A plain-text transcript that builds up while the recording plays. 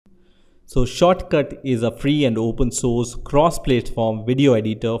So ShotCut is a free and open source cross-platform video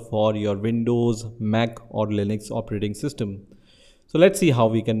editor for your Windows, Mac or Linux operating system. So let's see how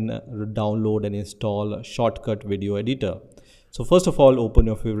we can download and install ShotCut video editor. So first of all, open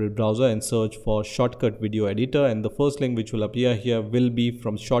your favorite browser and search for ShotCut video editor, and the first link which will appear here will be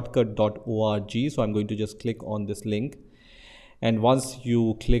from shotcut.org. So I'm going to just click on this link. And once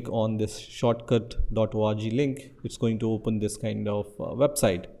you click on this shotcut.org link, it's going to open this kind of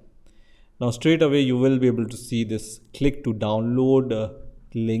website. Now straight away you will be able to see this click to download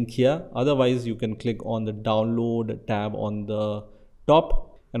link here. Otherwise you can click on the download tab on the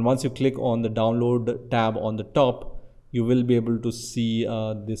top, and once you click on the download tab on the top, you will be able to see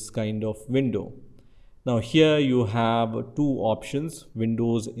this kind of window. Now here you have two options,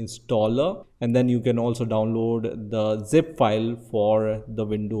 Windows installer, and then you can also download the zip file for the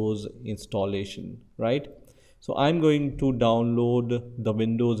Windows installation, right? So I'm going to download the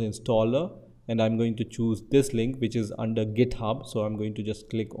Windows installer, and I'm going to choose this link which is under GitHub. So I'm going to just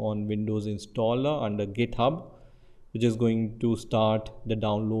click on Windows installer under GitHub, which is going to start the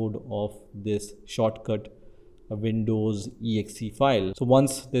download of this ShotCut Windows exe file. So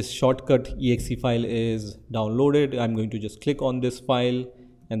once this ShotCut exe file is downloaded, I'm going to just click on this file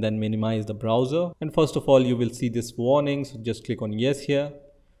and then minimize the browser. And first of all, you will see this warning. So just click on yes here,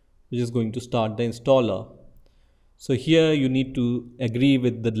 which is going to start the installer. So here you need to agree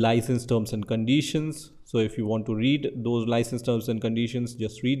with the license terms and conditions. So if you want to read those license terms and conditions,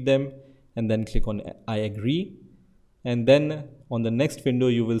 just read them and then click on I agree. And then on the next window,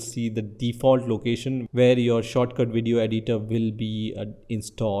 you will see the default location where your ShotCut video editor will be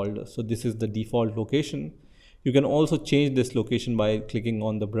installed. So this is the default location. You can also change this location by clicking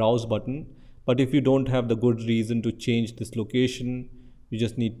on the browse button. But if you don't have the good reason to change this location, you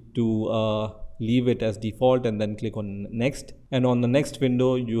just need to leave it as default and then click on next. And on the next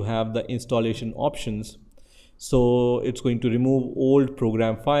window you have the installation options. So it's going to remove old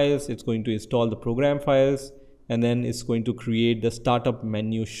program files, it's going to install the program files, and then it's going to create the startup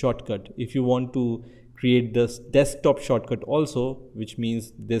menu shortcut. If you want to create this desktop shortcut also, which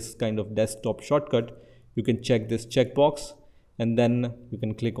means this kind of desktop shortcut, you can check this checkbox and then you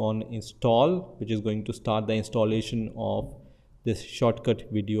can click on install, which is going to start the installation of this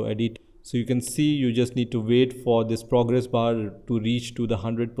ShotCut video editor. So you can see you just need to wait for this progress bar to reach to the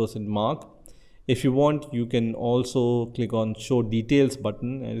 100% mark. If you want, you can also click on show details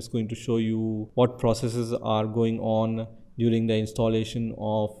button, and it's going to show you what processes are going on during the installation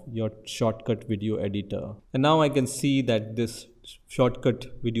of your ShotCut video editor. And now I can see that this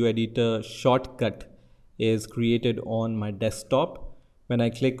ShotCut video editor ShotCut is created on my desktop. When I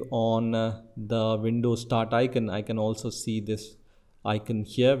click on the Windows Start icon, I can also see this icon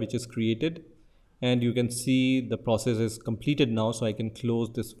here which is created, and you can see the process is completed now. So I can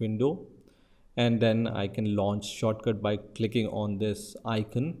close this window and then I can launch ShotCut by clicking on this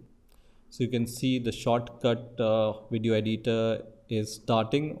icon. So you can see the ShotCut video editor is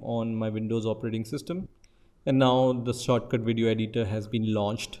starting on my Windows operating system, and now the ShotCut video editor has been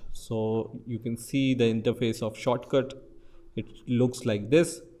launched. So you can see the interface of ShotCut. It looks like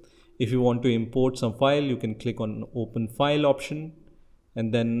this. If you want to import some file, you can click on open file option,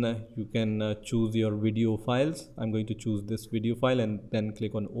 and then you can choose your video files. I'm going to choose this video file and then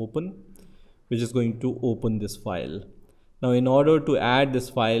click on open, which is going to open this file. Now in order to add this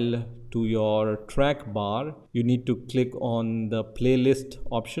file to your track bar, you need to click on the playlist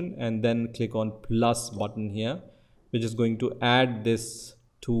option and then click on plus button here, which is going to add this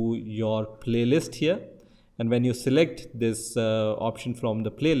to your playlist here. And when you select this option from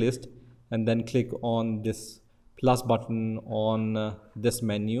the playlist and then click on this plus button on this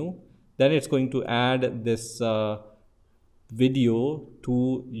menu, then it's going to add this video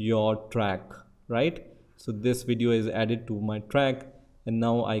to your track, right? So this video is added to my track, and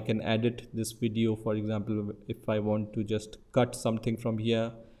now I can edit this video. For example, if I want to just cut something from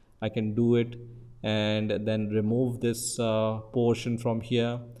here, I can do it and then remove this portion from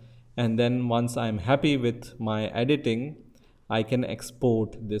here. And then once I'm happy with my editing, I can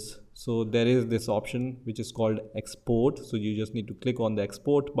export this. So there is this option which is called export. So you just need to click on the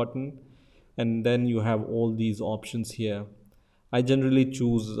export button, and then you have all these options here. I generally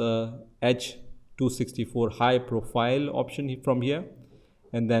choose H264 high profile option from here,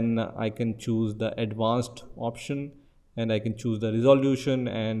 and then I can choose the advanced option, and I can choose the resolution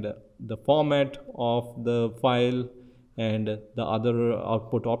and the format of the file and the other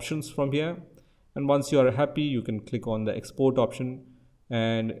output options from here. And once you are happy, you can click on the export option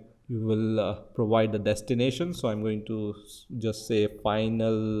and you will provide the destination. So I'm going to just say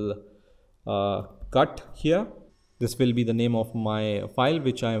final cut here, This will be the name of my file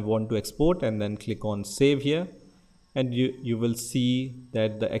which I want to export, and then click on save here, and you will see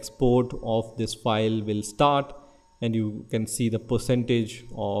that the export of this file will start, and you can see the percentage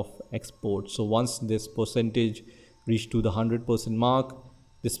of export. So once this percentage reach to the 100% mark,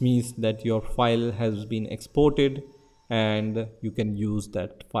 this means that your file has been exported and you can use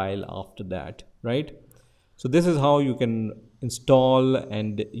that file after that, right? So this is how you can install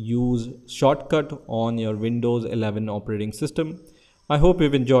and use ShotCut on your Windows 11 operating system. I hope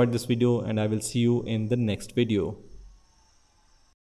you've enjoyed this video, and I will see you in the next video.